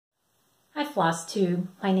Flosstube.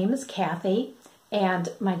 My name is Kathy, and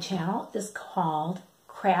my channel is called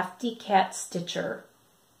Crafty Cat Stitcher.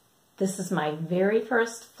 This is my very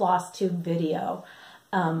first Flosstube video.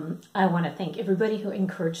 I want to thank everybody who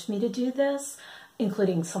encouraged me to do this,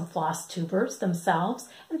 including some Flosstubers themselves,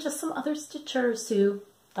 and just some other stitchers who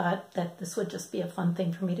thought that this would just be a fun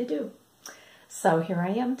thing for me to do. So here I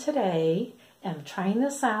am today, and I'm trying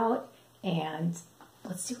this out, and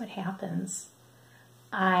let's see what happens.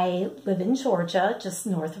 I live in Georgia, just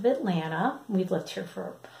north of Atlanta. We've lived here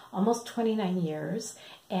for almost 29 years,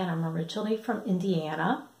 and I'm originally from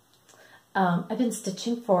Indiana. I've been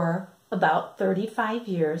stitching for about 35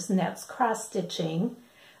 years, and that's cross-stitching.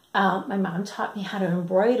 My mom taught me how to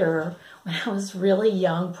embroider when I was really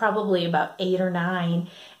young, probably about 8 or 9,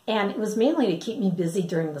 and it was mainly to keep me busy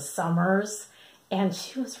during the summers, and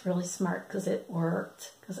she was really smart because it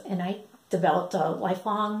worked. And I developed a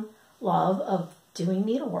lifelong love of doing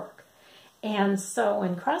needlework. And so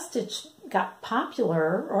when cross-stitch got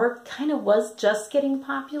popular, or kind of was just getting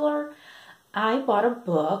popular, I bought a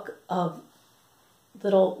book of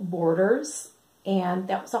little borders, and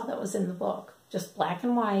that was all that was in the book, just black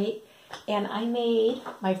and white. And I made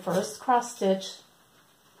my first cross-stitch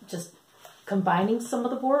just combining some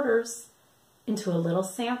of the borders into a little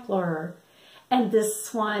sampler. And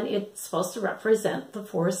this one, it's supposed to represent the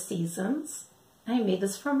 4 seasons. I made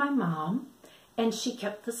this for my mom, and she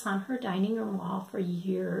kept this on her dining room wall for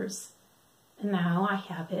years. And now I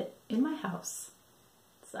have it in my house.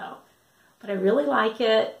 So, but I really like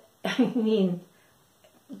it. I mean,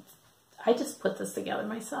 I just put this together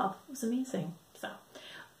myself. It was amazing. So,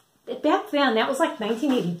 back then, that was like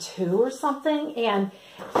 1982 or something, and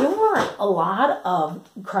there weren't a lot of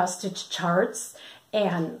cross-stitch charts,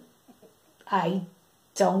 and I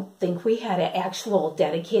don't think we had an actual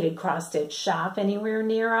dedicated cross-stitch shop anywhere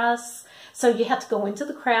near us. So you had to go into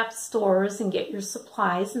the craft stores and get your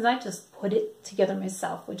supplies, and I just put it together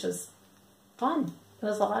myself, which was fun. It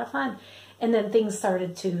was a lot of fun. And then things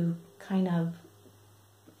started to kind of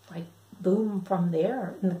like boom from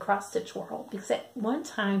there in the cross-stitch world, because at one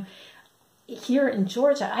time here in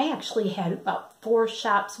Georgia, I actually had about 4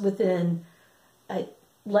 shops within a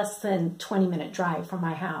less than 20-minute drive from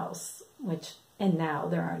my house, and now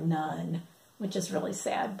there are none, which is really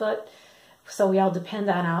sad. But so we all depend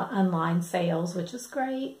on online sales, which is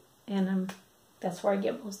great, and that's where I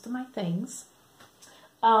get most of my things.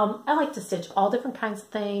 I like to stitch all different kinds of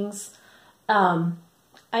things.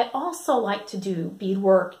 I also like to do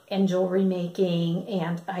beadwork and jewelry making,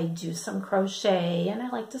 and I do some crochet, and I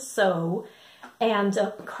like to sew. And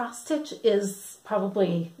cross stitch is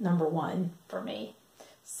probably #1 for me.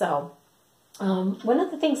 So one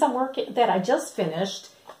of the things that I just finished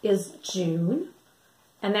is June,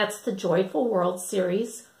 and that's the Joyful World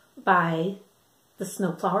series by the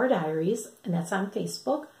Snowflower Diaries, and that's on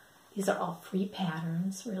Facebook. These are all free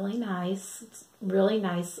patterns, really nice. It's really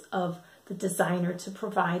nice of the designer to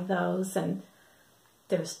provide those, and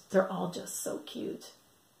they're all just so cute.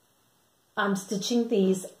 I'm stitching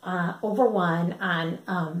these over one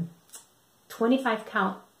on 25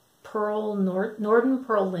 count pearl Norden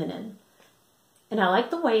pearl linen, and I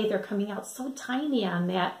like the way they're coming out so tiny on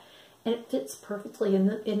that, and it fits perfectly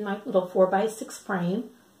in my little 4x6 frame,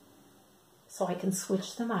 so I can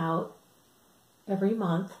switch them out every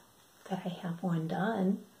month that I have one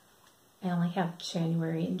done. I only have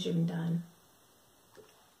January and June done.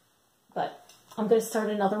 But I'm going to start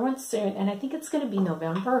another one soon, and I think it's going to be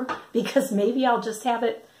November, because maybe I'll just have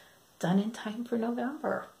it done in time for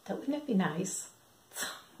November. Wouldn't it be nice?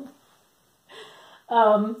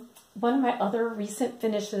 One of my other recent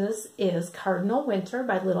finishes is Cardinal Winter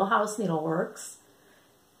by Little House Needleworks.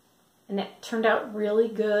 And that turned out really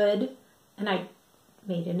good, and I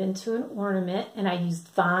made it into an ornament, and I used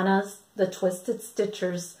Vanna's, the Twisted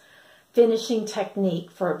Stitchers finishing technique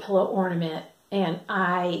for a pillow ornament, and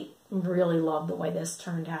I really love the way this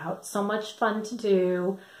turned out. So much fun to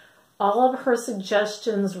do. All of her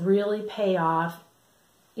suggestions really pay off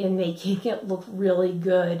in making it look really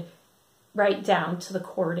good, right down to the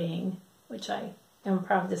cording, which I am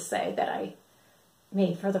proud to say that I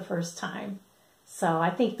made for the first time. So I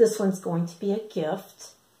think this one's going to be a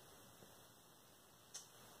gift.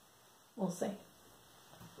 We'll see.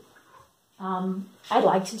 I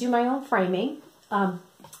like to do my own framing.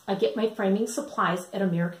 I get my framing supplies at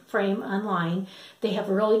American Frame online. They have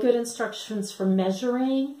really good instructions for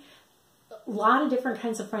measuring, a lot of different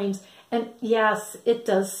kinds of frames. And yes, it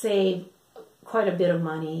does save quite a bit of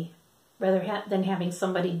money rather than having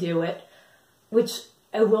somebody do it, which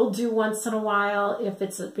I will do once in a while if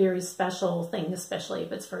it's a very special thing, especially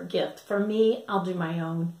if it's for a gift. For me, I'll do my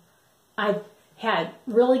own. I've had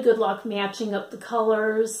really good luck matching up the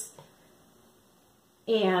colors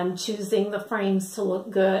and choosing the frames to look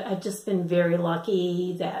good. I've just been very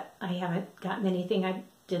lucky that I haven't gotten anything I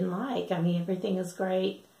didn't like. I mean, everything is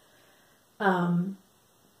great.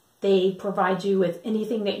 They provide you with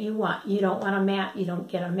anything that you want. You don't want a mat, you don't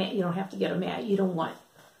get a mat. You don't have to get a mat. You don't want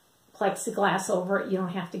plexiglass over it. You don't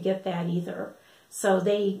have to get that either. So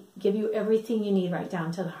they give you everything you need right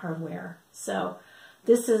down to the hardware. So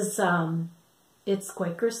this is, it's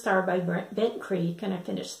Quaker Star by Bent Creek, and I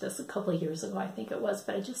finished this a couple of years ago, I think it was,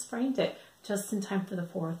 but I just framed it just in time for the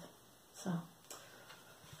 4th. So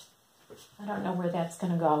I don't know where that's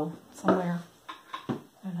going to go. Somewhere. I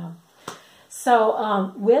don't know.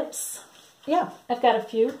 So whips, yeah, I've got a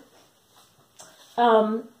few.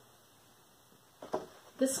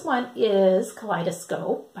 This one is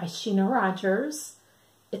Kaleidoscope by Sheena Rogers.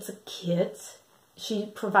 It's a kit.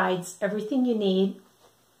 She provides everything you need,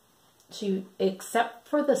 except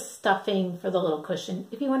for the stuffing for the little cushion,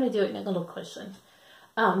 if you want to do it in a little cushion.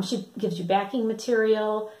 She gives you backing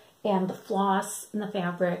material and the floss and the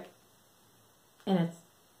fabric, and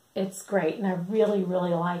it's great, and I really,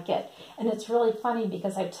 really like it. And it's really funny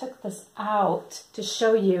because I took this out to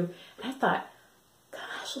show you, and I thought,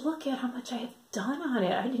 gosh, look at how much I have done on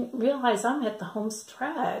it. I didn't realize I'm at the home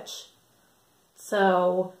stretch.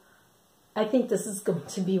 So I think this is going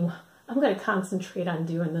to be, I'm going to concentrate on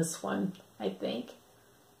doing this one, I think,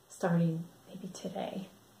 starting maybe today.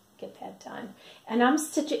 Get that done. And I'm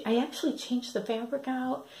stitching, I actually changed the fabric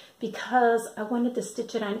out because I wanted to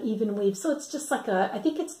stitch it on even weave. So it's just like a, I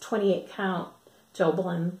think it's 28 count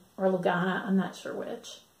Jobelan or Lugana, I'm not sure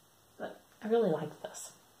which, but I really like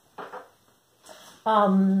this.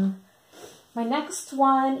 My next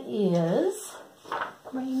one is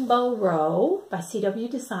Rainbow Row by CW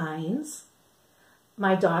Designs.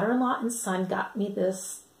 My daughter-in-law and son got me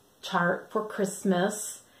this chart for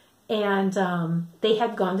Christmas. And they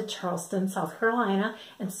had gone to Charleston, South Carolina,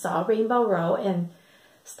 and saw Rainbow Row and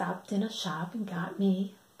stopped in a shop and got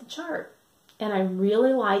me the chart. And I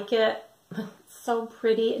really like it. It's so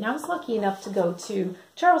pretty. And I was lucky enough to go to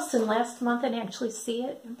Charleston last month and actually see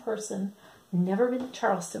it in person. Never been to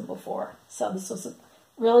Charleston before. So this was a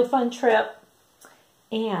really fun trip.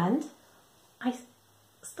 And I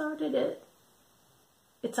started it.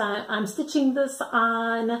 It's on, I'm stitching this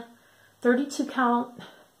on 32 count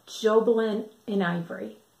Jobelan in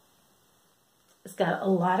ivory. It's got a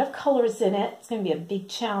lot of colors in it. It's going to be a big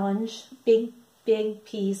challenge, big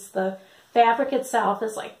piece. The fabric itself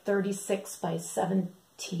is like 36 by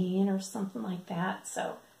 17 or something like that.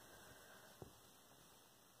 So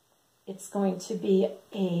it's going to be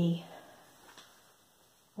a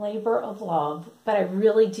labor of love, but I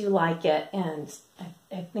really do like it, and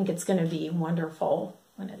I think it's going to be wonderful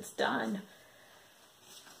when it's done.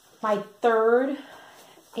 My third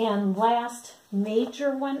and last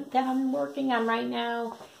major one that I'm working on right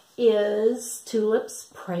now is Tulips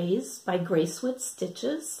Praise by Gracewood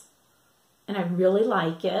Stitches, and I really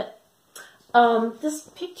like it. This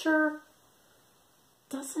picture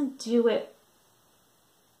doesn't do it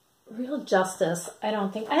real justice, I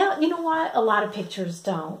don't think. You know what? A lot of pictures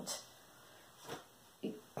don't.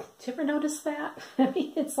 Did you ever notice that? I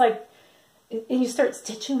mean, it's like, and you start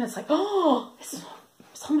stitching, it's like, oh, this is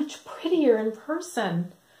so much prettier in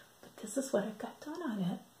person. This is what I've got done on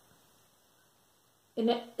it.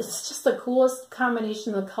 And it's just the coolest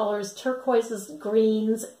combination of the colors. Turquoises,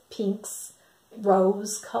 greens, pinks,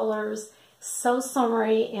 rose colors. So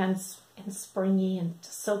summery and springy and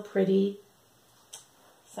just so pretty.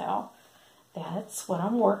 So that's what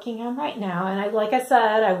I'm working on right now. And like I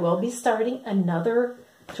said, I will be starting another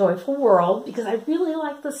Joyful World because I really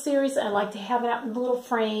like the series. I like to have it out in a little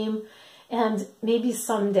frame. And maybe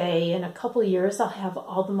someday, in a couple of years, I'll have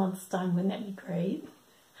all the months done. Wouldn't that be great?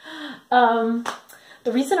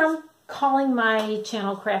 The reason I'm calling my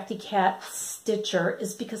channel Crafty Cat Stitcher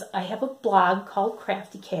is because I have a blog called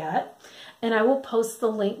Crafty Cat, and I will post the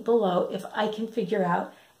link below if I can figure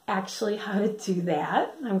out actually how to do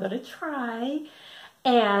that. I'm going to try.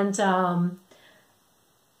 And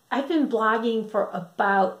I've been blogging for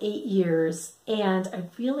about 8 years, and I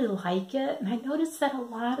really like it. And I noticed that a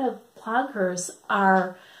lot of bloggers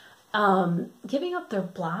are giving up their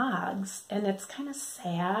blogs, and it's kind of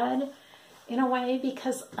sad in a way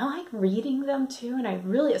because I like reading them too, and I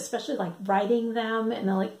really especially like writing them,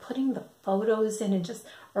 and I like putting the photos in and just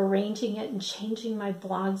arranging it and changing my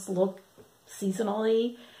blog's look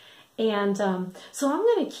seasonally. And so I'm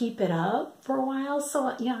going to keep it up for a while.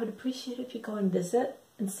 So yeah, I would appreciate it if you go and visit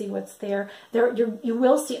and see what's there. You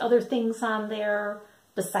will see other things on there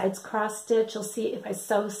besides cross stitch. You'll see if I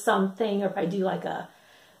sew something, or if I do like a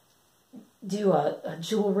do a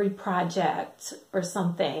jewelry project or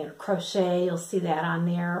something, or crochet, you'll see that on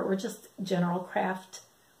there, or just general craft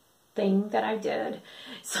thing that I did.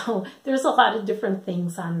 So there's a lot of different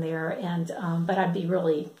things on there, and but I'd be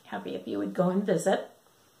really happy if you would go and visit.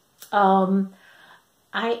 I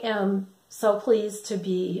am so pleased to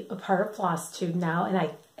be a part of Flosstube now, and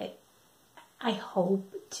I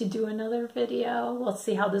hope to do another video. We'll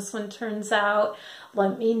see how this one turns out.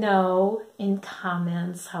 Let me know in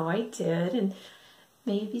comments how I did, and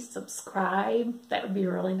maybe subscribe. That would be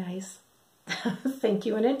really nice. Thank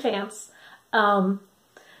you in advance.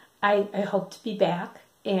 I hope to be back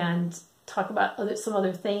and talk about some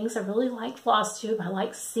other things. I really like Flosstube. I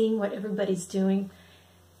like seeing what everybody's doing.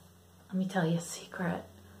 Let me tell you a secret.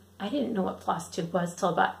 I didn't know what Flosstube was till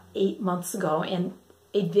about 8 months ago, and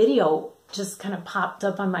a video just kind of popped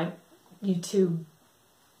up on my YouTube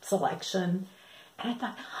selection, and I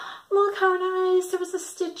thought, look how nice, there was a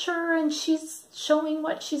stitcher and she's showing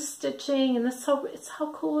what she's stitching, and this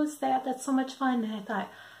how cool is that? That's so much fun. And I thought,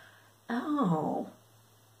 oh,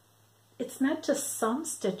 it's not just some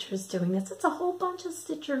stitchers doing this, it's a whole bunch of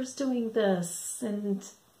stitchers doing this, and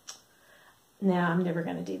no, I'm never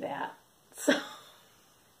going to do that. So,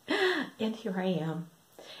 and here I am.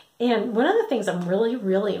 And one of the things I'm really,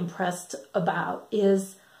 really impressed about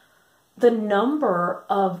is the number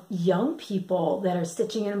of young people that are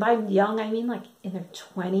stitching. And by young, I mean like in their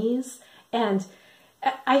 20s. And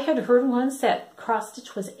I had heard once that cross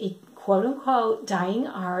stitch was a quote-unquote dying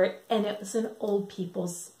art, and it was an old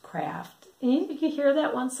people's craft. And you hear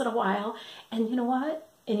that once in a while. And you know what?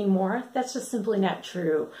 Anymore, that's just simply not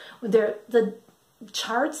true. The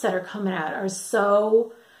charts that are coming out are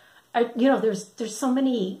so, you know, there's so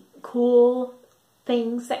many cool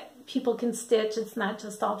things that people can stitch. It's not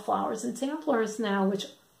just all flowers and samplers now, which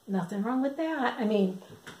nothing wrong with that. I mean,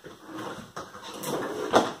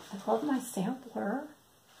 I love my sampler.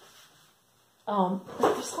 But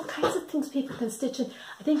there's all kinds of things people can stitch, and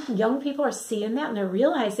I think young people are seeing that, and they're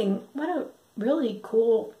realizing what a really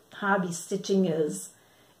cool hobby stitching is.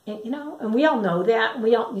 And you know, and we all know that.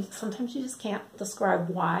 Sometimes you just can't describe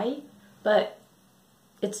why, but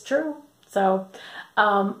it's true. So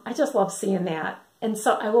I just love seeing that. And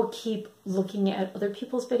so I will keep looking at other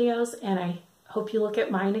people's videos, and I hope you look at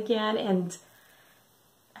mine again,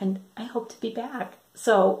 and I hope to be back.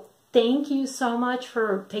 So thank you so much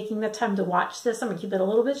for taking the time to watch this. I'm going to keep it a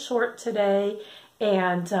little bit short today,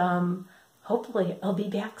 and hopefully I'll be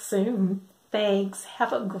back soon. Thanks.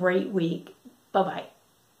 Have a great week. Bye-bye.